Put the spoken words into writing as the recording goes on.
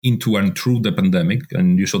into and through the pandemic,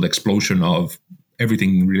 and you saw the explosion of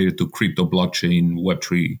everything related to crypto, blockchain,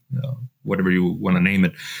 Web3, whatever you want to name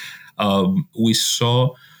it. We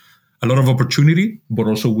saw a lot of opportunity, but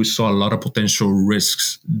also we saw a lot of potential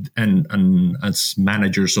risks. And as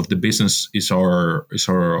managers of the business, is our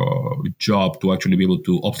job to actually be able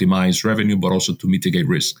to optimize revenue, but also to mitigate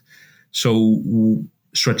risk. So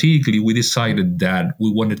strategically, we decided that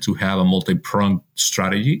we wanted to have a multi-pronged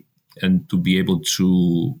strategy and to be able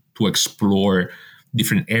to explore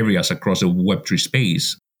different areas across the Web3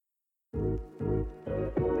 space.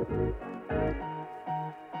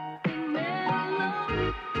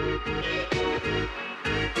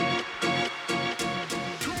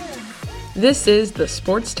 This is the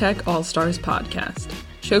Sports Tech All-Stars podcast,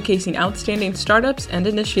 showcasing outstanding startups and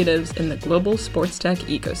initiatives in the global sports tech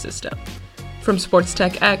ecosystem. From Sports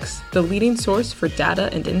Tech X, the leading source for data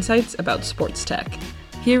and insights about sports tech,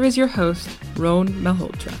 here is your host, Ron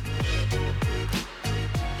Malhotra.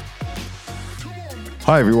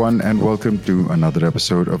 Hi, everyone, and welcome to another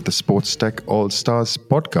episode of the Sports Tech All-Stars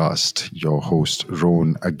podcast. Your host,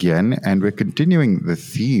 Ron, again, and we're continuing the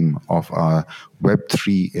theme of our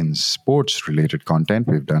Web3 in sports-related content.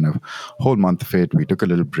 We've done a whole month of it. We took a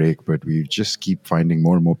little break, but we just keep finding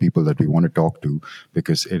more and more people that we want to talk to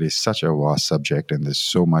because it is such a vast subject and there's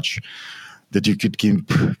so much that you could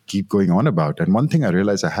keep going on about. And one thing I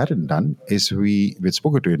realized I hadn't done is we'd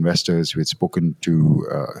spoken to investors, we'd spoken to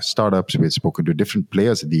startups, we'd spoken to different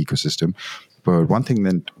players in the ecosystem. But one thing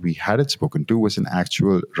that we hadn't spoken to was an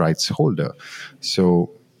actual rights holder.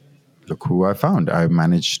 So look who I found. I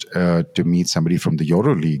managed to meet somebody from the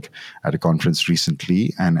EuroLeague at a conference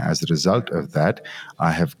recently. And as a result of that,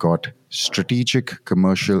 I have got strategic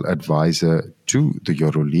commercial advisor to the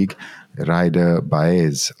EuroLeague, Ryder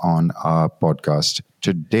Baez, on our podcast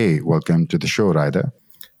today. Welcome to the show, Ryder.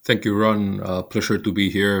 Thank you, Ron. Pleasure to be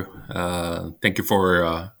here. Thank you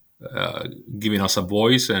for giving us a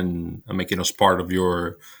voice and making us part of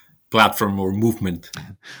your platform or movement.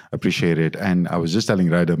 Appreciate it. And I was just telling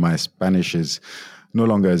Ryder, my Spanish is no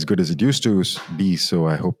longer as good as it used to be, so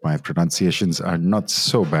I hope my pronunciations are not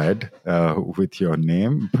so bad with your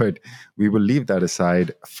name. But we will leave that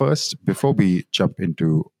aside. First, before we jump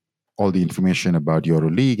into all the information about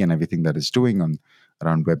EuroLeague and everything that it's doing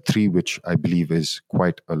around Web3, which I believe is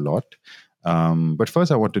quite a lot. But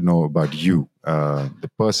first, I want to know about you, the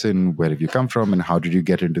person, where have you come from, and how did you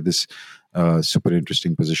get into this super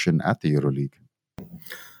interesting position at the EuroLeague?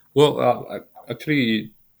 Well,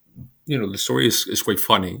 actually, the story is quite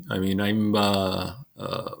funny. I mean, I'm a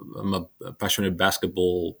passionate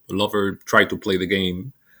basketball lover, try to play the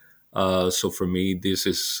game. So for me, this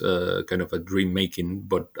is kind of a dream making.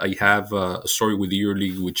 But I have a story with the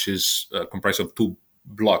EuroLeague, which is comprised of two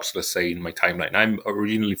blocks, let's say, in my timeline. I'm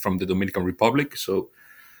originally from the Dominican Republic, so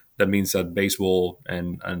that means that baseball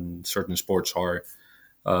and certain sports are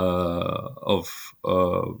of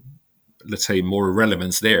let's say more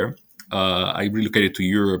relevance there. I relocated to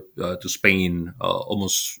Europe, to Spain,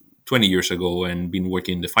 almost 20 years ago, and been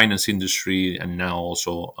working in the finance industry and now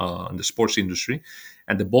also in the sports industry.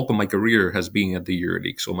 And the bulk of my career has been at the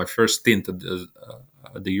EuroLeague. So my first stint at the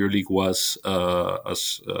EuroLeague was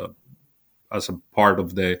as a part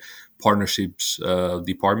of the partnerships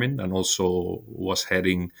department, and also was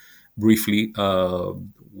heading briefly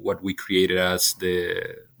what we created as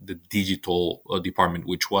the digital department,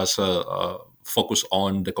 which was focus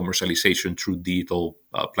on the commercialization through digital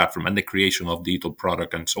platform and the creation of digital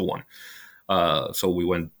product and so on. So we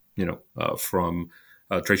went, from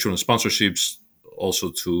traditional sponsorships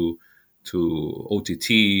also to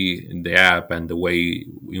OTT in the app and the way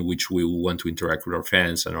in which we want to interact with our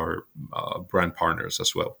fans and our brand partners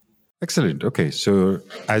as well. Excellent. Okay. So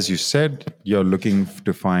as you said, you're looking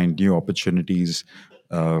to find new opportunities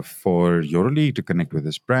for EuroLeague to connect with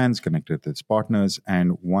its brands, connect with its partners.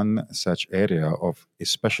 And one such area of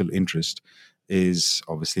special interest is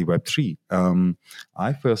obviously Web3.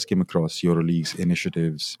 I first came across EuroLeague's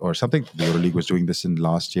initiatives, or something. The EuroLeague was doing this in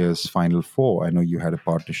last year's Final Four. I know you had a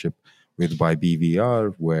partnership with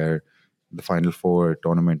YBVR where the Final Four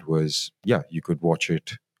tournament was, you could watch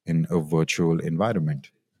it in a virtual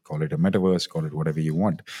environment. Call it a metaverse, call it whatever you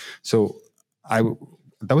want. So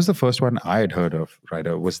that was the first one I had heard of,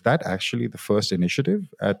 Ryder. Was that actually the first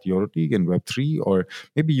initiative at EuroLeague in Web3? Or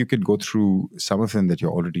maybe you could go through some of them that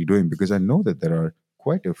you're already doing, because I know that there are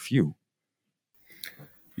quite a few.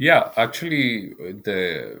 Yeah, actually,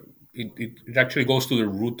 it actually goes to the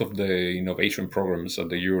root of the innovation programs at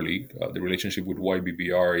the EuroLeague. The relationship with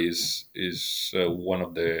YBBR is one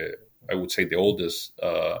of the, I would say, the oldest.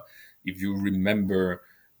 If you remember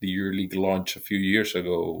the EuroLeague launch a few years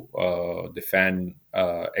ago, the Fan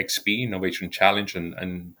XP Innovation Challenge,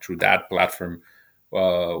 and through that platform,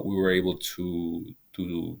 we were able to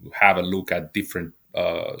have a look at different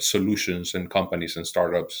solutions and companies and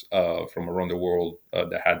startups from around the world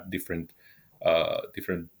that had different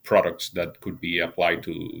products that could be applied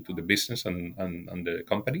to the business and the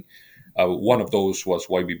company. One of those was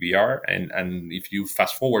YBBR, and if you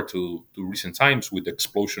fast forward to recent times with the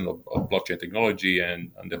explosion of blockchain technology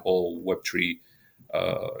and the whole Web3,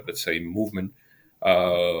 let's say, movement,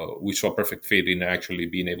 we saw a perfect fit in actually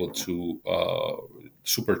being able to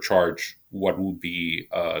supercharge what would be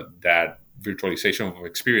that virtualization of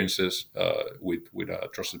experiences with a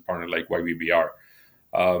trusted partner like YBBR.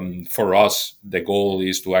 For us, the goal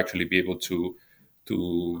is to actually be able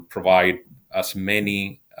to provide as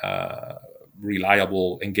many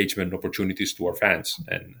reliable engagement opportunities to our fans,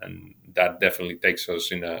 and that definitely takes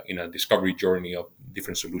us in a discovery journey of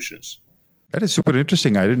different solutions. That is super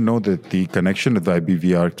interesting. I didn't know that the connection with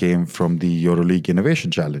IBVR came from the EuroLeague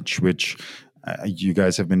Innovation Challenge, which you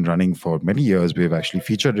guys have been running for many years. We've actually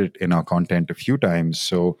featured it in our content a few times.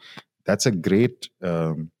 So that's a great,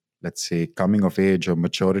 let's say, coming of age or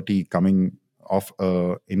maturity coming of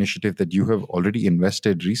an initiative that you have already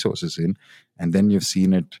invested resources in, and then you've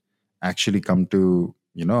seen it actually come to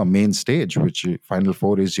a main stage, which Final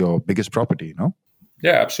Four is your biggest property.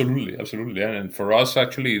 Yeah, absolutely. And for us,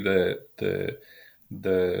 actually, the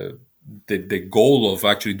goal of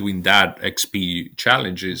actually doing that XP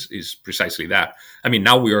challenge is precisely that. I mean,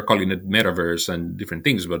 now we are calling it metaverse and different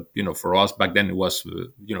things, but for us back then it was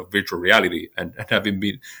virtual reality and having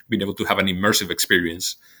been able to have an immersive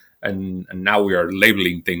experience, and now we are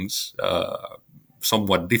labeling things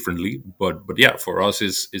somewhat differently. But yeah, for us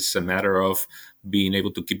it's a matter of being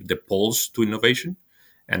able to keep the pulse to innovation,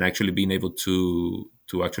 and actually being able to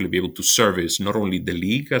actually be able to service not only the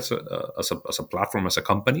league as a platform, as a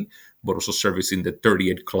company, but also servicing the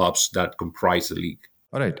 38 clubs that comprise the league.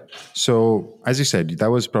 All right. So, as you said,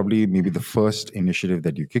 that was probably maybe the first initiative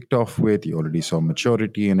that you kicked off with. You already saw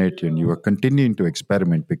maturity in it, and you were continuing to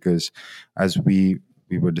experiment because, as we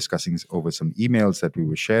were discussing over some emails that we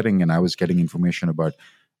were sharing, and I was getting information about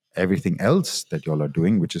everything else that y'all are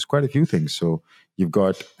doing, which is quite a few things. So you've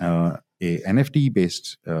got a NFT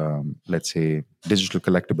based, let's say, digital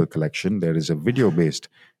collectible collection. There is a video based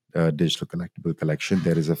digital collectible collection.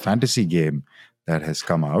 There is a fantasy game that has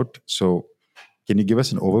come out. So can you give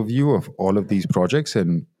us an overview of all of these projects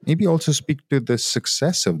and maybe also speak to the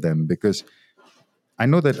success of them? Because I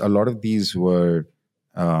know that a lot of these were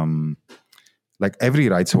like every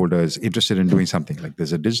rights holder is interested in doing something. Like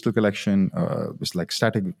there's a digital collection, it's like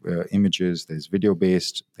static images, there's video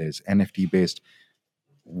based, there's NFT based.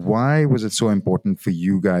 Why was it so important for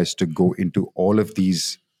you guys to go into all of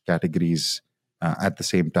these categories at the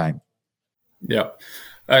same time? Yeah,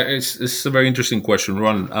 it's a very interesting question,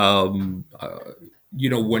 Ron.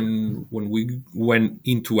 When we went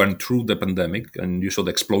into and through the pandemic, and you saw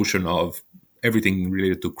the explosion of everything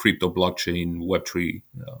related to crypto, blockchain, Web3,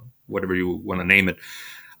 whatever you want to name it,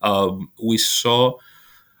 we saw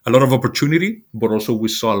a lot of opportunity, but also we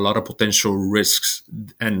saw a lot of potential risks.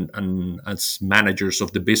 And as managers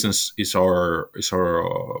of the business, is our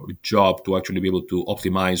job to actually be able to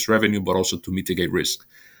optimize revenue, but also to mitigate risk.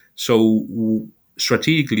 So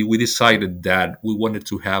strategically, we decided that we wanted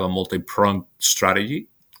to have a multi-pronged strategy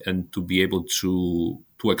and to be able to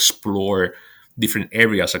explore different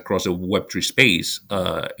areas across the Web3 space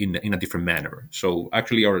in a different manner. So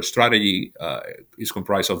actually our strategy is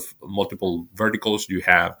comprised of multiple verticals. You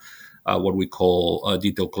have what we call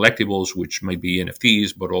digital collectibles, which might be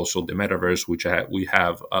NFTs, but also the metaverse, which we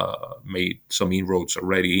have made some inroads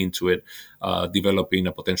already into it, developing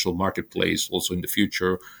a potential marketplace also in the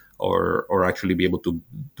future, or actually be able to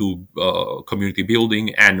do community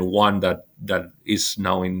building. And one that is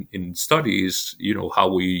now in study is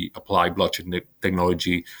how we apply blockchain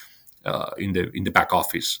technology in the back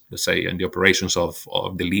office, let's say, and the operations of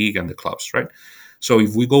the league and the clubs, right? So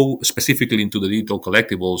if we go specifically into the digital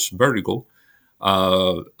collectibles vertical,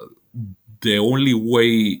 the only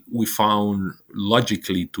way we found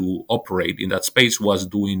logically to operate in that space was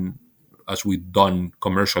doing as we've done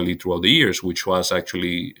commercially throughout the years, which was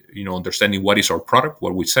actually, understanding what is our product,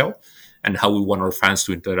 what we sell, and how we want our fans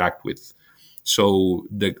to interact with. So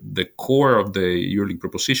the core of the EuroLeague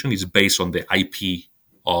proposition is based on the IP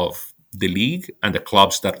of the league and the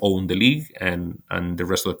clubs that own the league and the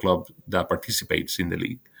rest of the club that participates in the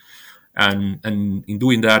league. And in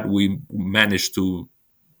doing that, we managed to,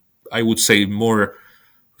 I would say more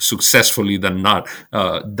successfully than not,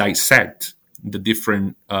 dissect the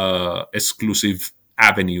different exclusive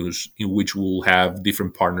avenues in which we'll have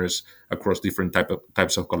different partners across different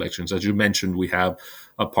types of collections. As you mentioned, we have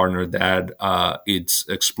a partner that it's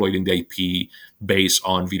exploiting the IP based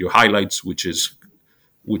on video highlights, which is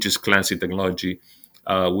Clancy Technology.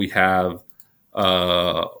 We have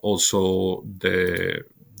also the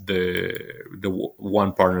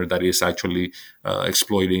one partner that is actually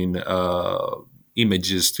exploiting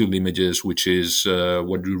still images, which is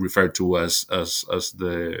what we refer to as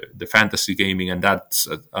the fantasy gaming, and that's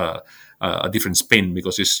a different spin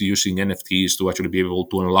because it's using NFTs to actually be able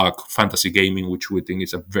to unlock fantasy gaming, which we think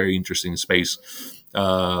is a very interesting space.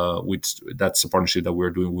 That's a partnership that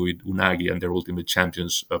we're doing with Unagi and their Ultimate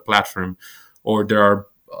Champions platform. Or there are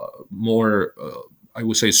more, I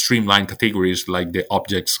would say, streamlined categories like the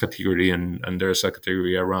objects category, and there's a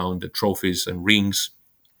category around the trophies and rings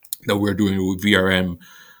that we're doing with VRM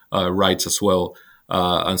rights as well,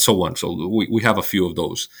 and so on. So we have a few of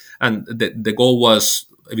those. And the goal was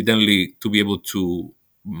evidently to be able to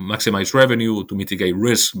maximize revenue, to mitigate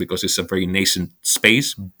risk, because it's a very nascent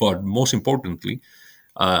space. But most importantly,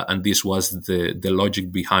 and this was the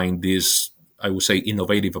logic behind this, I would say,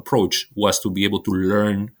 innovative approach, was to be able to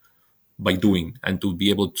learn by doing and to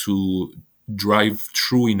be able to drive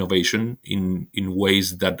true innovation in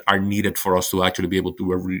ways that are needed for us to actually be able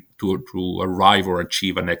to arrive or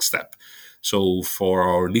achieve a next step. So for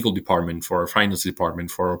our legal department, for our finance department,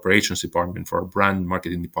 for our operations department, for our brand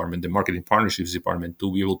marketing department, the marketing partnerships department,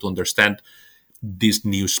 to be able to understand this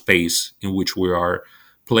new space in which we are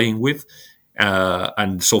playing with.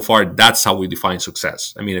 And so far, that's how we define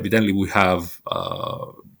success. I mean, evidently, we have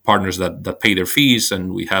partners that pay their fees,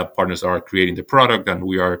 and we have partners that are creating the product, and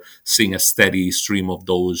we are seeing a steady stream of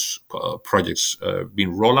those projects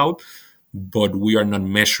being rolled out. But we are not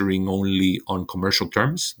measuring only on commercial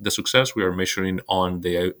terms the success. We are measuring on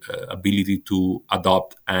the ability to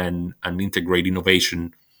adopt and integrate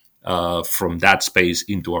innovation from that space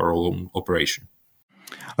into our own operation.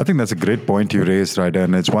 I think that's a great point you raised, right?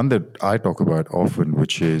 And it's one that I talk about often,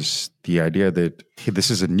 which is the idea that, hey, this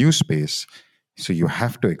is a new space. So you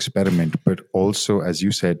have to experiment, but also, as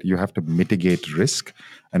you said, you have to mitigate risk.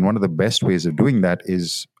 And one of the best ways of doing that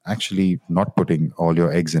is actually not putting all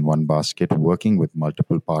your eggs in one basket, working with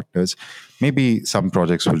multiple partners. Maybe some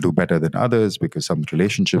projects will do better than others because some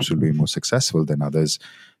relationships will be more successful than others.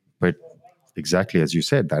 But exactly as you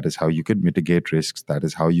said, that is how you can mitigate risks. That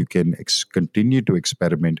is how you can continue to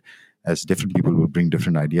experiment, as different people will bring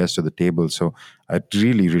different ideas to the table. So I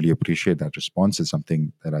really, really appreciate that response. It's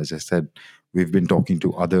something that, as I said, we've been talking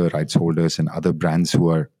to other rights holders and other brands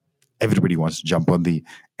everybody wants to jump on the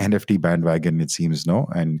NFT bandwagon, it seems, no?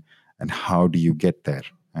 And how do you get there?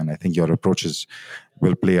 And I think your approaches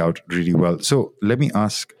will play out really well. So let me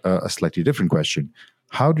ask a slightly different question.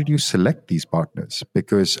 How did you select these partners?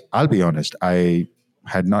 Because I'll be honest, I've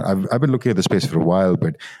been looking at the space for a while,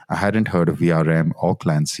 but I hadn't heard of VRM or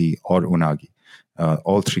Clancy or Unagi,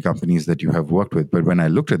 all three companies that you have worked with. But when I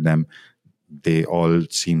looked at them, they all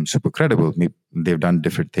seem super credible. Maybe they've done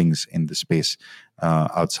different things in the space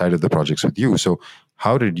outside of the projects with you. So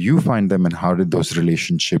how did you find them, and how did those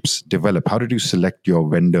relationships develop? How did you select your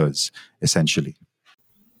vendors, essentially?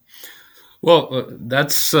 Well,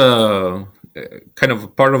 that's kind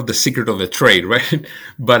of part of the secret of the trade, right?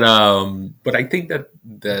 But I think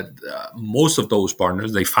that most of those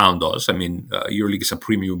partners, they found us. I mean, EuroLeague is a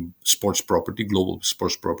premium sports property, global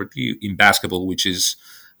sports property in basketball, which is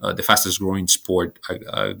the fastest growing sport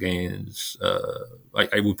against.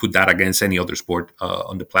 I would put that against any other sport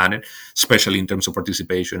on the planet, especially in terms of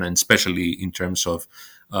participation and especially in terms of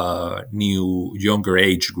new younger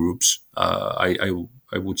age groups.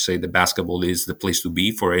 I would say that basketball is the place to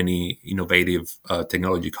be for any innovative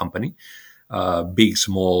technology company, big,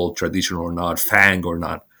 small, traditional or not, FANG or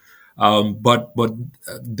not. But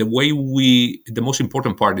the most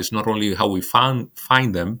important part is not only how we find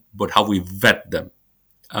them, but how we vet them.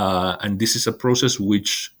 And this is a process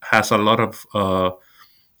which has a lot of,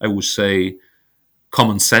 I would say,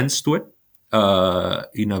 common sense to it,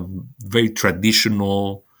 in a very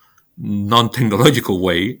traditional, non-technological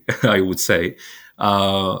way, I would say.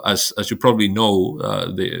 As you probably know,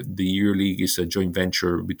 the EuroLeague is a joint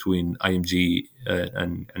venture between IMG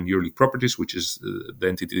and EuroLeague Properties, which is the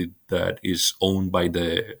entity that is owned by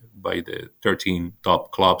the 13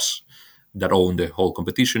 top clubs that own the whole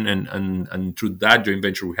competition. And through that joint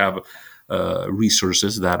venture, we have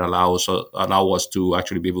resources that allow us to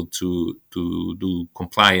actually be able to do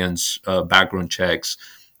compliance, background checks,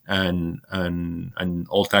 and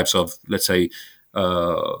all types of, let's say,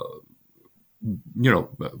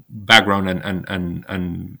 background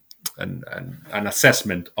and an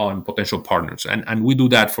assessment on potential partners, and we do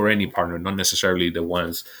that for any partner, not necessarily the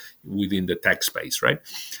ones within the tech space, right?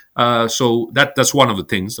 So that's one of the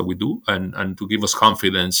things that we do, and to give us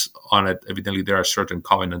confidence on it. Evidently, there are certain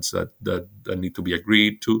covenants that need to be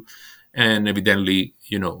agreed to, and evidently,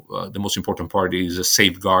 the most important part is the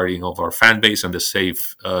safeguarding of our fan base and the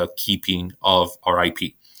safe keeping of our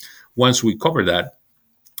IP. Once we cover that,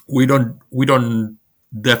 we don't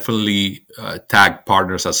definitely tag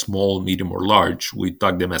partners as small, medium, or large. We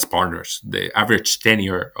tag them as partners. The average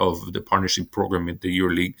tenure of the partnership program in the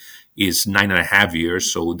EuroLeague is 9.5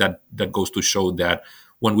 years. So that goes to show that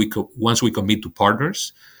once we commit to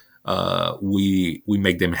partners, we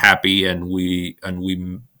make them happy, and we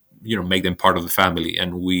make them part of the family,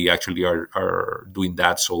 and we actually are doing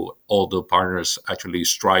that. So all the partners actually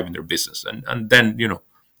strive in their business, and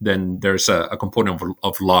then there's a component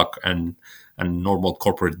of luck and normal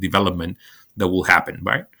corporate development that will happen,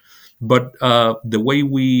 right? But the way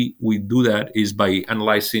we do that is by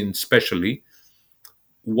analyzing especially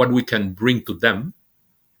what we can bring to them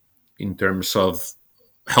in terms of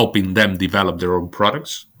helping them develop their own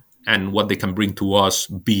products, and what they can bring to us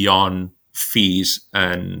beyond fees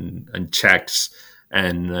and checks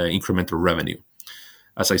and incremental revenue.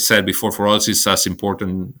 As I said before, for us, it's as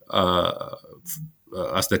important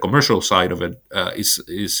as the commercial side of it is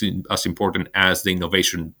as important as the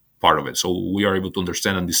innovation part of it. So we are able to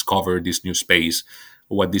understand and discover this new space,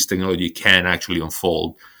 what this technology can actually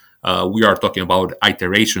unfold. We are talking about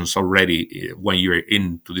iterations already 1 year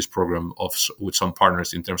into this program with some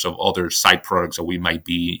partners in terms of other side products that we might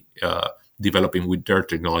be developing with their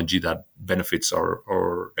technology that benefits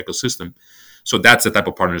our ecosystem. So that's the type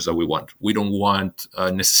of partners that we want. We don't want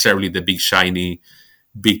necessarily the big, shiny,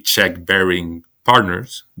 big check bearing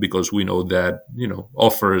partners, because we know that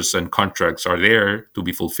offers and contracts are there to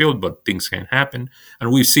be fulfilled, but things can happen,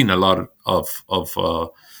 and we've seen a lot of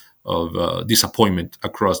disappointment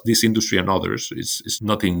across this industry and others. It's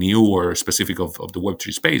nothing new or specific of the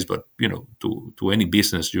Web3 space, but to any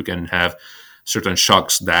business you can have certain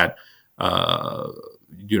shocks that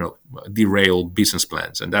derail business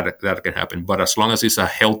plans, and that can happen. But as long as it's a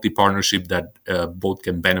healthy partnership that both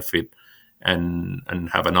can benefit and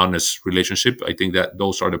have an honest relationship, I think that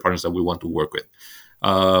those are the partners that we want to work with.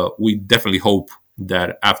 We definitely hope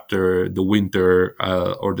that after the winter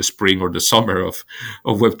or the spring or the summer of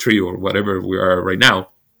Web3 or whatever we are right now,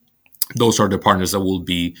 those are the partners that will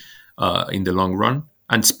be in the long run.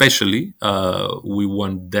 And especially, we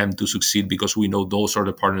want them to succeed because we know those are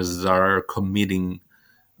the partners that are committing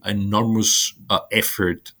enormous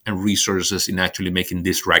effort and resources in actually making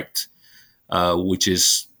this right, which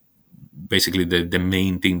is basically the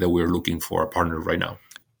main thing that we're looking for a partner right now.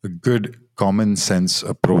 A good common sense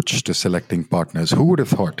approach to selecting partners. Who would have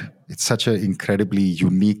thought? It's such an incredibly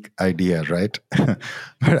unique idea, right?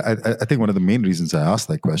 But I think one of the main reasons I asked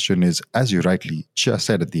that question is, as you rightly just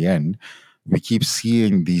said at the end, we keep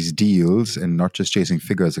seeing these deals and not just chasing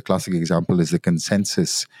figures. A classic example is the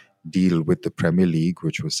consensus deal with the Premier League,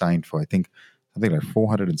 which was signed for, I think, something like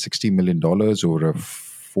 $460 million over a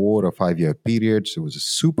 4 or 5 year period. So it was a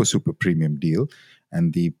super, super premium deal.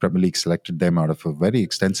 And the Premier League selected them out of a very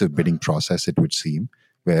extensive bidding process, it would seem,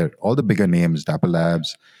 where all the bigger names, Dapper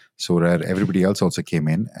Labs, Sorare, everybody else also came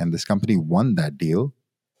in. And this company won that deal.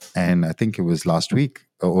 And I think it was last week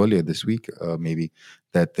or earlier this week, maybe,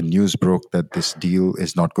 that the news broke that this deal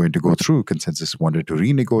is not going to go through. Consensus wanted to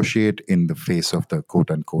renegotiate in the face of the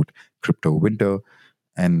quote-unquote crypto winter.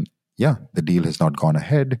 And yeah, the deal has not gone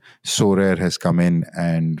ahead. Sorare has come in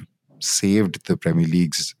and saved the Premier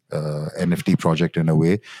League's NFT project in a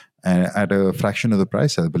way, and at a fraction of the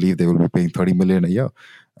price. I believe they will be paying $30 million a year.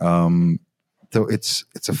 So it's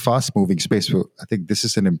a fast-moving space. So I think this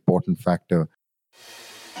is an important factor.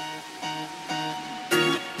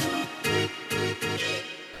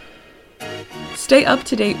 Stay up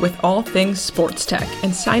to date with all things sports tech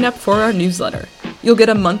and sign up for our newsletter. You'll get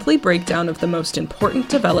a monthly breakdown of the most important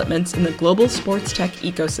developments in the global sports tech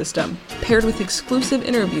ecosystem, paired with exclusive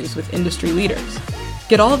interviews with industry leaders.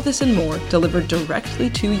 Get all of this and more delivered directly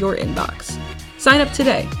to your inbox. Sign up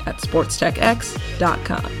today at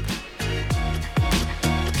sportstechx.com.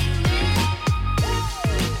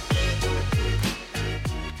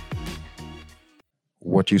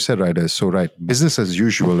 What you said, Ryder, is so right. Business as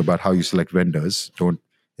usual about how you select vendors.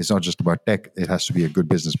 It's not just about tech. It has to be a good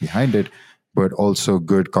business behind it, but also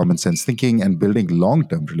good common sense thinking and building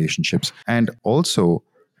long-term relationships. And also,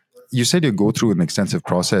 you said you go through an extensive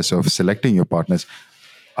process of selecting your partners.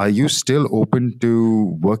 Are you still open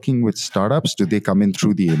to working with startups? Do they come in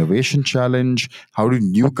through the innovation challenge? How do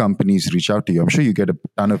new companies reach out to you? I'm sure you get a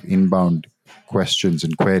ton of inbound questions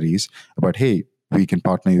and queries about, hey, we can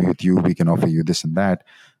partner with you, we can offer you this and that.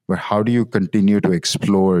 But how do you continue to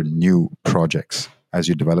explore new projects as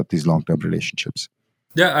you develop these long-term relationships?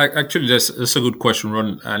 Yeah, actually, that's a good question,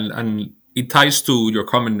 Ron, and it ties to your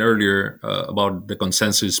comment earlier about the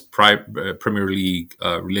consensus Premier League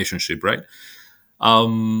relationship, right?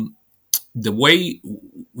 The way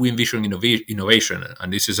we envision innovation,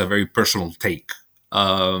 and this is a very personal take,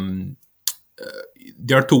 there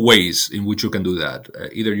are two ways in which you can do that.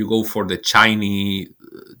 Either you go for the shiny,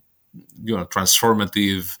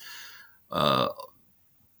 transformative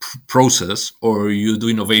process, or you do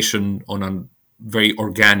innovation on a very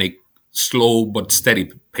organic, slow but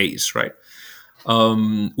steady pace, right?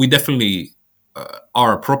 We definitely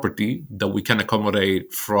are a property that we can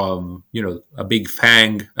accommodate from, a big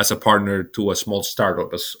FANG as a partner to a small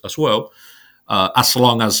startup as well, as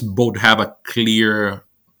long as both have a clear,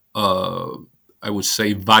 I would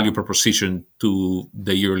say, value proposition to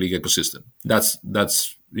the EuroLeague ecosystem.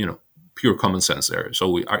 That's pure common sense there.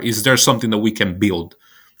 So is there something that we can build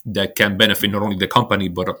that can benefit not only the company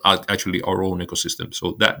but actually our own ecosystem?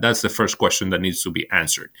 So that's the first question that needs to be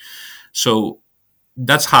answered. So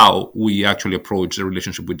that's how we actually approach the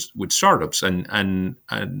relationship with startups, and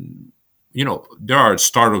there are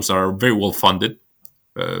startups that are very well funded,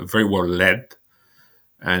 very well led,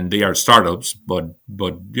 and they are startups, but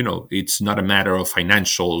it's not a matter of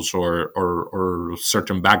financials or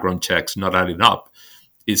certain background checks not adding up.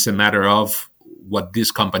 It's a matter of what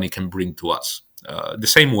this company can bring to us. The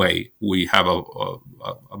same way we have a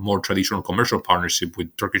more traditional commercial partnership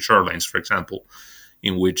with Turkish Airlines, for example,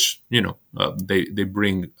 in which they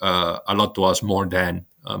bring a lot to us more than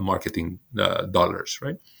marketing dollars,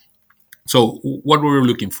 right? So what we were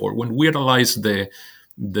looking for when we analyze the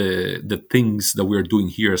things that we're doing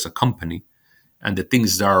here as a company, and the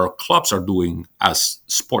things that our clubs are doing as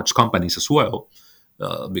sports companies as well,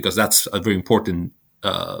 because that's a very important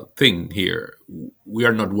thing here. We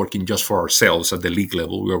are not working just for ourselves at the league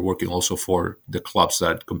level. We are working also for the clubs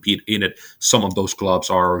that compete in it. Some of those clubs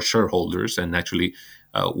are our shareholders, and actually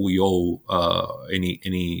we owe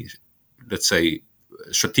any let's say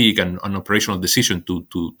strategic and operational decision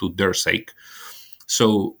to their sake.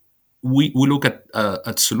 So we look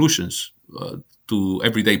at solutions to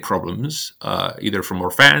everyday problems, either from our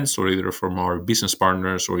fans or either from our business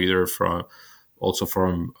partners or either from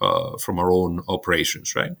our own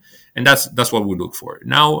operations, right? And that's what we look for.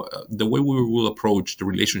 Now, the way we will approach the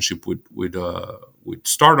relationship with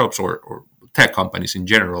startups or tech companies in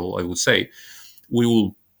general, I would say, we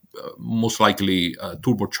will most likely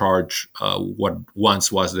turbocharge what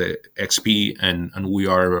once was the XP, and we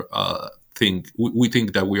are we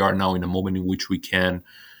think that we are now in a moment in which we can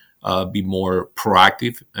be more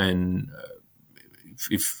proactive and.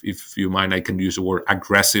 If you mind, I can use the word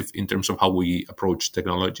aggressive in terms of how we approach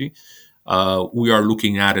technology. We are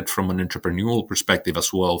looking at it from an entrepreneurial perspective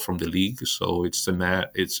as well from the league. So it's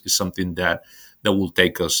something that will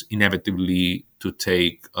take us inevitably to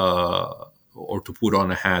take or to put on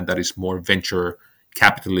a hat that is more venture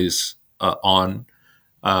capitalist on.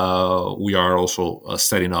 We are also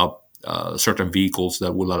setting up certain vehicles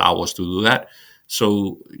that will allow us to do that.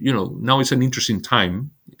 So, now it's an interesting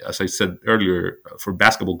time, as I said earlier, for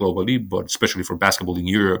basketball globally, but especially for basketball in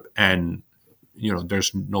Europe. And,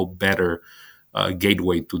 there's no better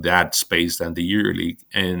gateway to that space than the EuroLeague.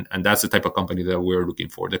 And that's the type of company that we're looking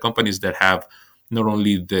for. The companies that have not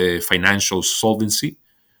only the financial solvency,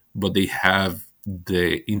 but they have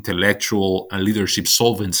the intellectual and leadership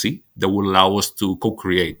solvency that will allow us to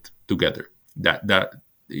co-create together. That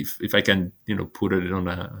if I can, put it on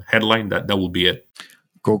a headline, that will be it.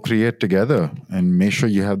 Co-create together and make sure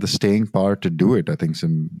you have the staying power to do it. I think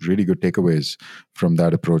some really good takeaways from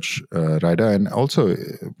that approach, Raida. And also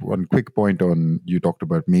one quick point on, you talked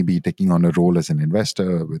about maybe taking on a role as an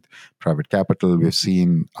investor with private capital. We've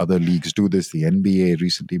seen other leagues do this. The NBA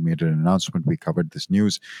recently made an announcement. We covered this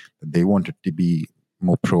news that they wanted to be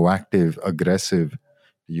more proactive, aggressive,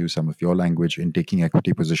 to use some of your language, in taking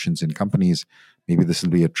equity positions in companies. Maybe this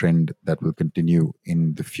will be a trend that will continue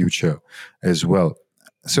in the future as well.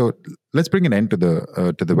 So let's bring an end to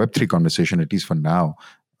the Web3 conversation, at least for now.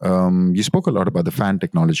 You spoke a lot about the fan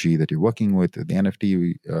technology that you're working with, the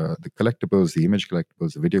NFT, the collectibles, the image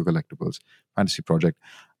collectibles, the video collectibles, fantasy project.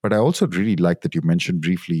 But I also really like that you mentioned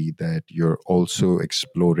briefly that you're also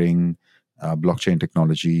exploring blockchain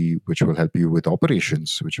technology, which will help you with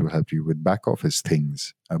operations, which will help you with back office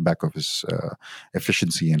things, back office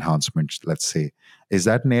efficiency enhancements, let's say. Is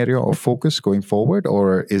that an area of focus going forward,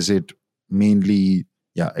 or is it mainly,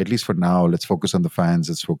 at least for now, let's focus on the fans,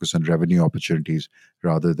 let's focus on revenue opportunities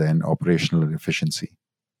rather than operational efficiency?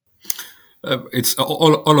 It's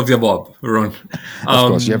all of the above, Ron. Of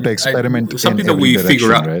course, you have to experiment in Something that every we figure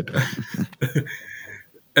direction, out. right?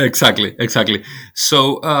 Exactly.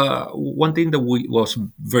 So one thing that was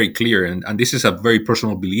very clear, and this is a very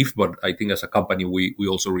personal belief, but I think as a company we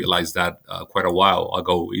also realized that quite a while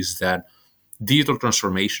ago, is that digital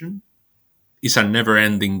transformation is a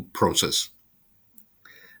never-ending process,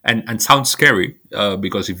 and sounds scary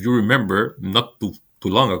because if you remember, not too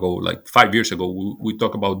long ago, like 5 years ago, we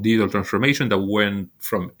talked about digital transformation that went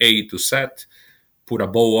from A to Z, put a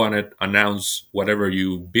bow on it, announce whatever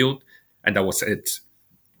you built, and that was it.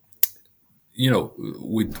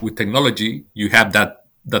 With technology, you have that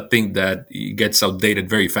thing that gets outdated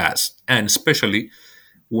very fast, and especially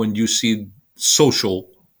when you see social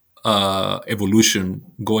evolution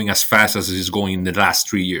going as fast as it is going in the last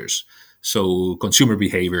 3 years. So consumer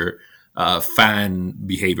behavior, fan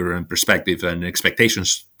behavior, and perspective and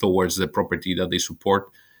expectations towards the property that they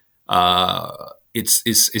support,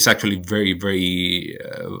 it's actually very very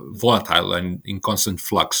volatile and in constant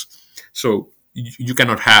flux. So you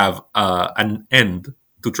cannot have an end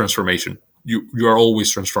to transformation. You are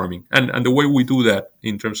always transforming, and the way we do that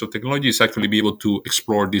in terms of technology is actually be able to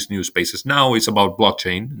explore these new spaces. Now it's about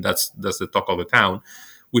blockchain. That's the talk of the town.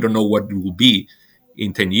 We don't know what it will be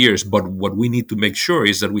in 10 years, but what we need to make sure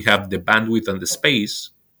is that we have the bandwidth and the space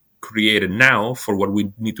created now for what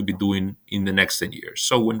we need to be doing in the next 10 years.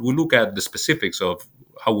 So when we look at the specifics of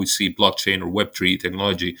how we see blockchain or Web3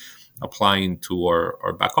 technology applying to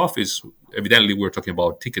our back office, evidently we're talking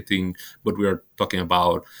about ticketing, but we are talking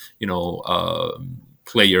about,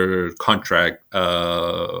 player contract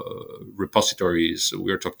repositories.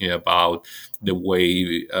 We're talking about the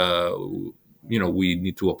way, we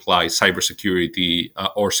need to apply cybersecurity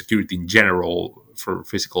or security in general for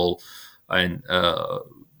physical and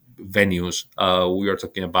venues. We are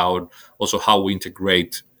talking about also how we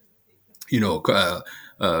integrate,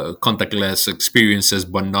 contactless experiences,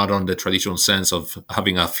 but not on the traditional sense of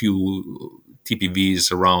having a few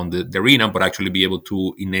TPVs around the arena, but actually be able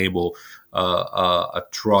to enable a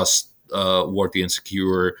trust worthy and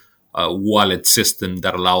secure wallet system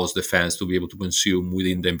that allows the fans to be able to consume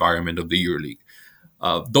within the environment of the EuroLeague.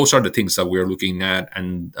 Those are the things that we're looking at,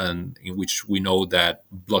 and in which we know that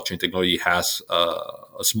blockchain technology has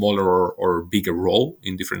a smaller or bigger role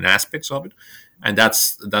in different aspects of it, and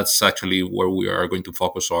that's actually where we are going to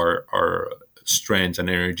focus our strength and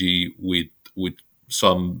energy with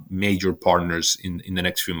some major partners in the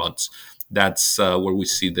next few months. That's where we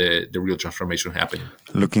see the real transformation happening.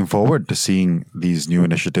 Looking forward to seeing these new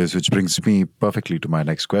initiatives, which brings me perfectly to my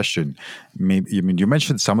next question. Maybe, you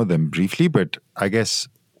mentioned some of them briefly, but I guess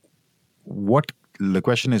the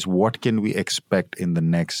question is, what can we expect in the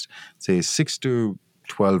next, say, 6 to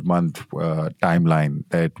 12-month timeline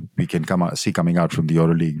that we can see coming out from the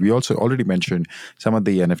EuroLeague? We also already mentioned some of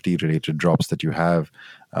the NFT-related drops that you have.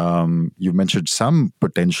 You mentioned some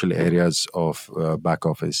potential areas of back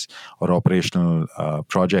office or operational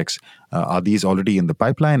projects. Are these already in the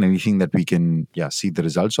pipeline? Anything that we can see the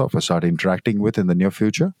results of or start interacting with in the near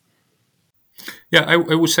future? Yeah, I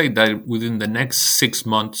would say that within the next 6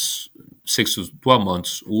 to 12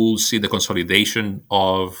 months, we'll see the consolidation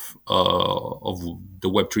of the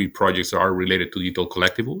Web3 projects that are related to digital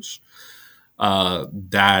collectibles.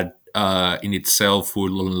 That in itself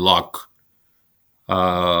will unlock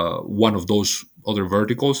one of those other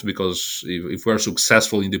verticals, because if we're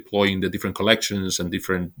successful in deploying the different collections and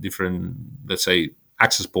different let's say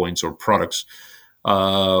access points or products,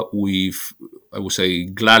 I would say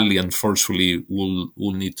gladly and forcefully will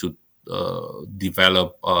need to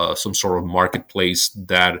develop some sort of marketplace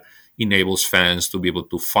that enables fans to be able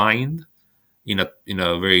to find in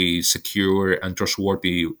a very secure and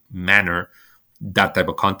trustworthy manner that type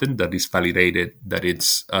of content that is validated, that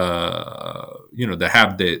it's that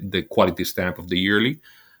have the quality stamp of the yearly.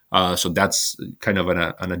 So that's kind of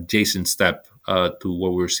an adjacent step to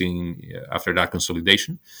what we're seeing after that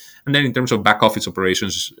consolidation. And then in terms of back office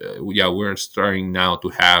operations, we're starting now to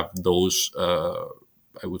have those,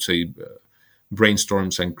 I would say,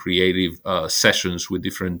 brainstorms and creative sessions with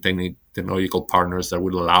different technological partners that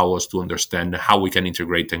will allow us to understand how we can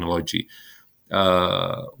integrate technology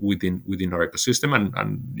within our ecosystem.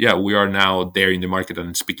 And we are now there in the market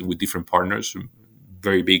and speaking with different partners,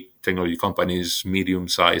 very big technology companies, medium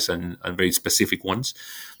size, and very specific ones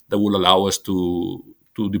that will allow us to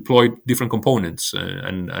deploy different components.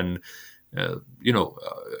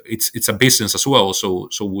 It's a business as well. So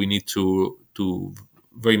we need to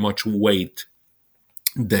very much weight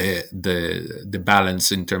the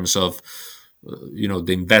balance in terms of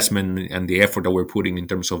the investment and the effort that we're putting in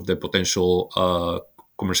terms of the potential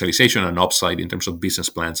commercialization and upside in terms of business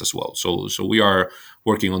plans as well. So we are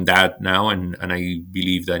working on that now, and I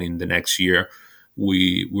believe that in the next year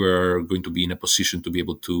we're going to be in a position to be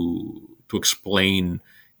able to explain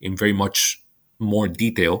in very much more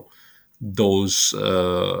detail those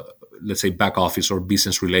let's say back office or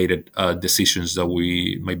business related decisions that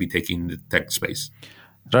we might be taking in the tech space.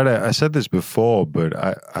 Right, I said this before, but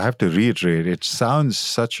I have to reiterate. It sounds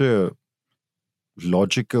such a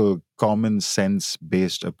logical, common sense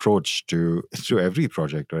based approach to every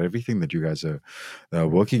project or everything that you guys are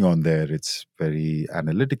working on there. It's very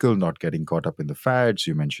analytical, not getting caught up in the fads.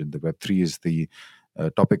 You mentioned the Web3 is the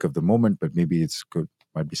topic of the moment, but maybe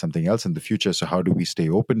might be something else in the future. So how do we stay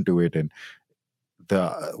open to it? And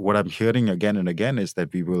what I'm hearing again and again is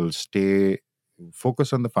that we will stay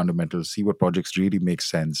focused on the fundamentals, see what projects really make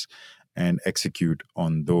sense, and execute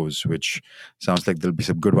on those, which sounds like there'll be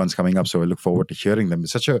some good ones coming up. So I look forward to hearing them.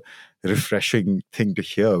 It's such a refreshing thing to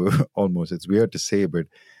hear, almost. It's weird to say, but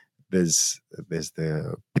there's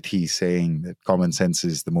the pithy saying that common sense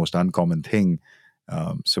is the most uncommon thing.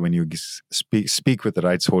 So when you speak with the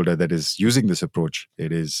rights holder that is using this approach,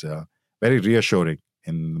 it is very reassuring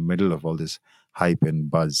in the middle of all this hype and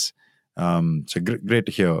buzz. So great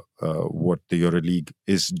to hear what the EuroLeague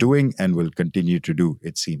is doing and will continue to do,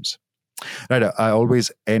 it seems. Right, I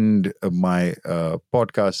always end my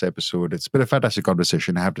podcast episode. It's been a fantastic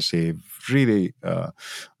conversation, I have to say. Really, I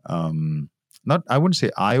wouldn't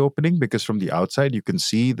say eye-opening, because from the outside you can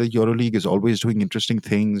see the EuroLeague is always doing interesting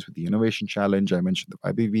things with the Innovation Challenge. I mentioned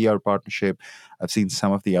the IBVR partnership. I've seen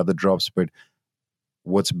some of the other drops, but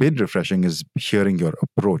what's been refreshing is hearing your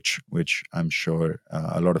approach, which I'm sure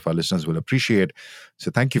a lot of our listeners will appreciate.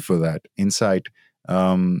 So thank you for that insight.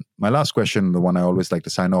 My last question, the one I always like to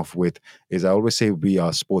sign off with, is I always say we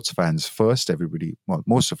are sports fans first. Everybody, well,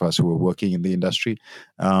 most of us who are working in the industry.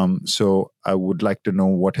 So I would like to know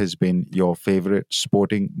what has been your favorite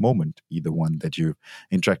sporting moment, either one that you've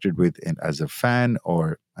interacted with as a fan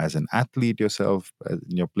or as an athlete yourself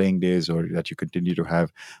in your playing days, or that you continue to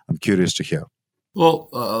have. I'm curious to hear.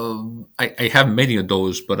 Well, I have many of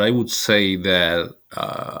those, but I would say that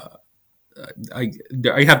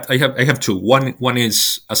I have two. One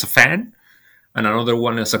is as a fan, and another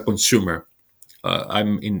one as a consumer.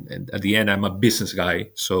 At the end, I'm a business guy,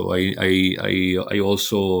 so I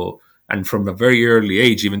also, and from a very early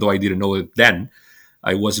age, even though I didn't know it then,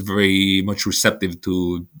 I was very much receptive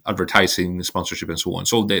to advertising, sponsorship, and so on.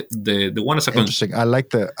 So the one as a interesting.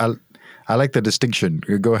 I like the distinction.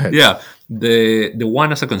 Go ahead. Yeah, the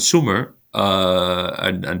one as a consumer,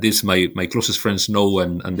 and this my closest friends know,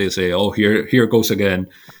 and they say, "Oh, here goes again."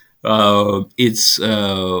 It's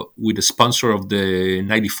with the sponsor of the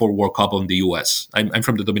 '94 World Cup in the U.S. I'm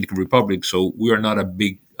from the Dominican Republic, so we are not a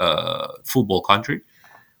big football country.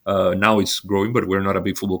 Now it's growing, but we're not a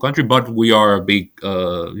big football country. But we are a big,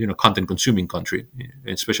 content consuming country,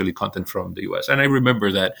 especially content from the U.S. And I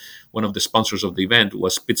remember that one of the sponsors of the event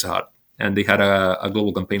was Pizza Hut. And they had a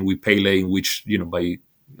global campaign with Pele, in which,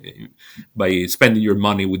 by spending your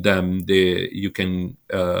money with them, you can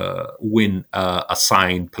win a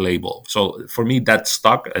signed Pele ball. So for me, that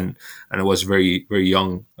stuck, and I was very, very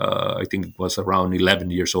young. I think it was around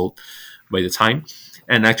 11 years old by the time.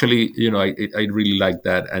 And actually, I really liked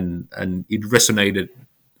that, and it resonated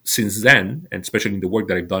since then, and especially in the work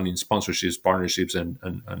that I've done in sponsorships, partnerships, and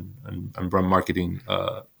brand marketing.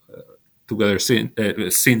 Together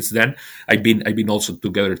since then, I've been also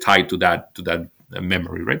together tied to that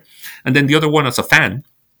memory, right? And then the other one as a fan,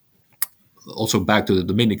 also back to the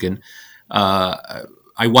Dominican, I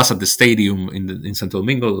was at the stadium in Santo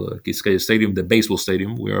Domingo, Quisqueya Stadium, the baseball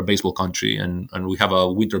stadium. We are a baseball country, and we have a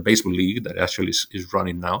winter baseball league that actually is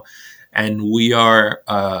running now, and we are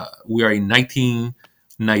in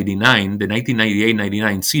 1999, the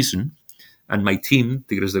 1998-99 season. And my team,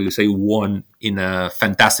 Tigres del Licey, won in a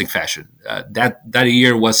fantastic fashion. That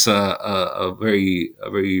year was a very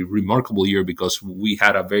remarkable year, because we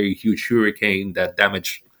had a very huge hurricane that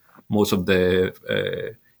damaged most of the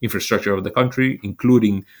infrastructure of the country,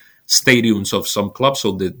 including stadiums of some clubs.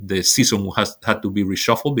 So the season had to be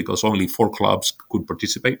reshuffled because only 4 clubs could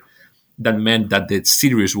participate. That meant that the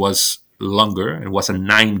series was longer, and was a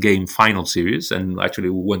 9-game final series. And actually,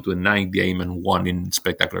 we went to a 9th game and won in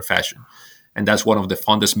spectacular fashion. And that's one of the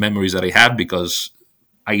fondest memories that I have, because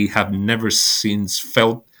I have never since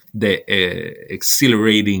felt the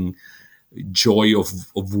exhilarating joy of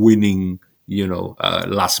winning,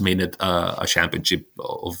 last minute a championship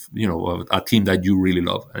of a team that you really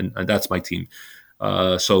love, and that's my team.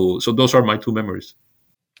 So those are my two memories.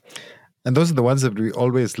 And those are the ones that we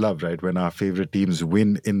always love, right? When our favorite teams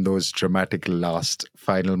win in those dramatic last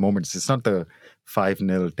final moments. It's not the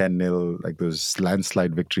 5-0, 10-0, like those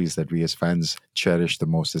landslide victories that we as fans cherish the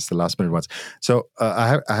most. It's the last minute ones. So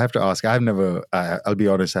I have to ask, I'll be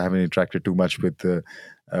honest, I haven't interacted too much with the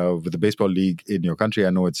baseball league in your country.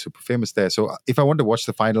 I know it's super famous there. So if I want to watch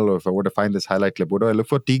the final or if I want to find this highlight clip, what do I look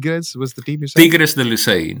for? Tigres was the team you said? Tigres del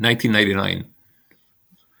Licey, 1999.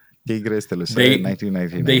 Tigres del Licey,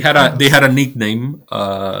 1999. They had a nickname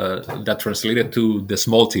that translated to the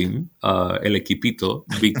small team, El Equipito,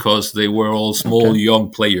 because they were all small,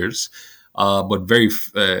 young players, but very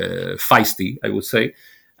feisty, I would say.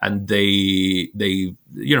 And they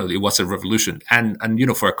it was a revolution. And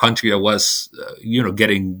for a country that was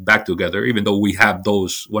getting back together, even though we have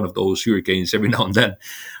one of those hurricanes every now and then,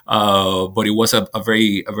 but it was a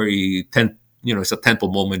very it's a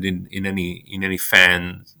temple moment in any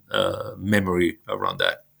fan memory around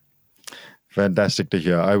that. Fantastic to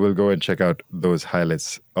hear. I will go and check out those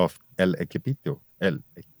highlights of El Equipito.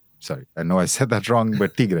 Sorry, I know I said that wrong,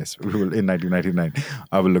 but Tigres in 1999.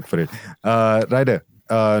 I will look for it. Ryder,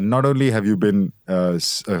 not only have you been a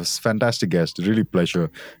fantastic guest, really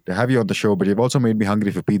pleasure to have you on the show, but you've also made me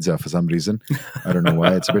hungry for pizza for some reason. I don't know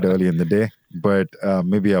why. It's a bit early in the day, but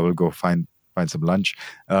maybe I will go find some lunch.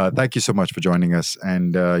 Thank you so much for joining us.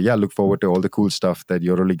 And look forward to all the cool stuff that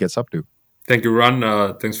EuroLeague gets up to. Thank you, Ron.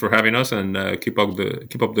 Thanks for having us, and keep up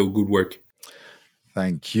the good work.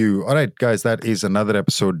 Thank you. All right, guys, that is another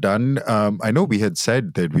episode done. I know we had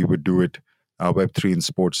said that we would do it. Our Web3 in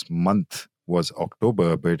Sports month was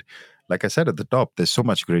October, but like I said at the top, there's so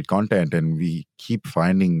much great content and we keep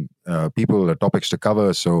finding people or topics to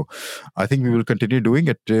cover. So I think we will continue doing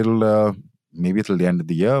it till maybe till the end of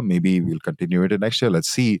the year. Maybe we'll continue it next year. Let's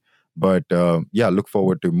see. But look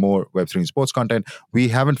forward to more Web3 in Sports content. We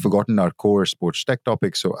haven't forgotten our core sports tech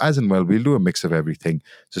topics. So as and well, we'll do a mix of everything.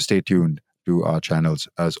 So stay tuned to our channels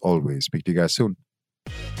as always. Speak to you guys soon.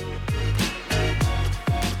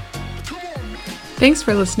 Thanks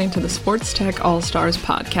for listening to the Sports Tech All-Stars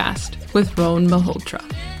podcast with Rohan Malhotra.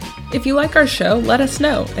 If you like our show, let us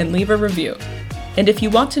know and leave a review. And if you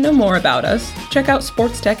want to know more about us, check out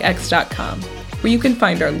sportstechx.com, where you can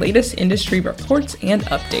find our latest industry reports and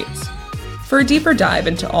updates. For a deeper dive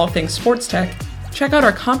into all things sports tech, check out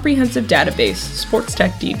our comprehensive database, Sports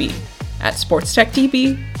Tech DB, at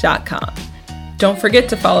sportstechdb.com. Don't forget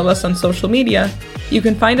to follow us on social media. You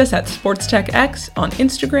can find us at SportsTechX on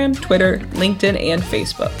Instagram, Twitter, LinkedIn, and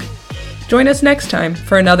Facebook. Join us next time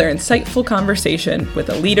for another insightful conversation with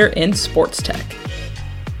a leader in sports tech.